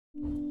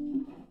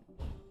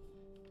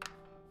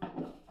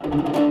I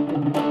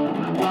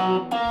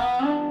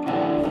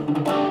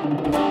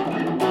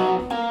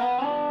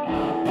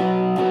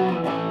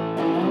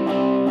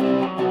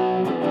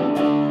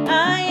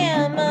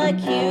am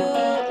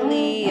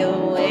acutely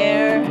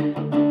aware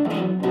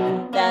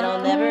that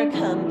I'll never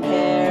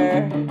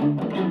compare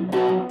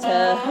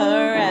to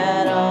her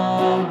at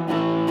all.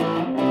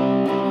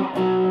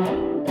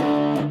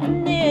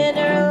 And in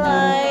her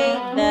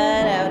light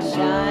that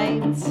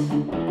outshines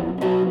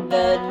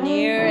the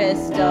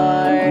nearest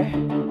star,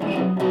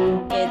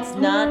 it's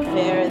not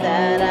fair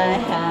that I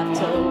have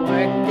to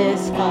work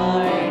this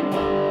hard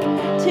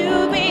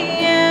to be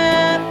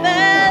half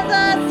as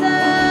awesome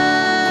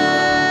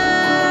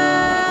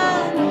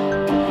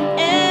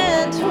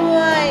and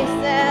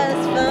twice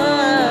as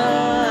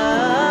fun.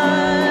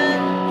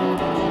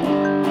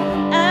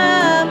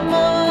 I'm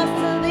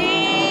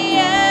mostly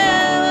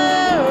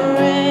average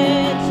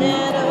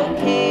and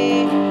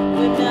okay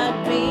with not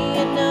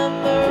being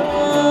number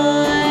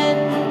one.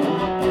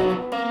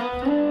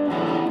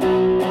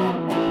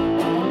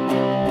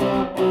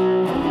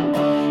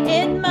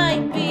 It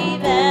might be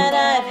that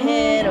I've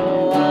hit a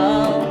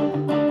wall.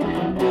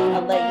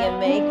 I'll let you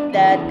make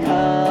that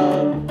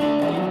call.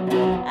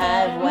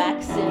 I've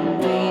waxed and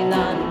waned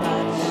on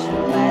much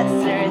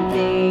lesser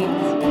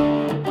things.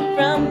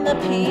 From the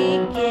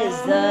peak is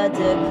the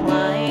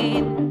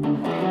decline.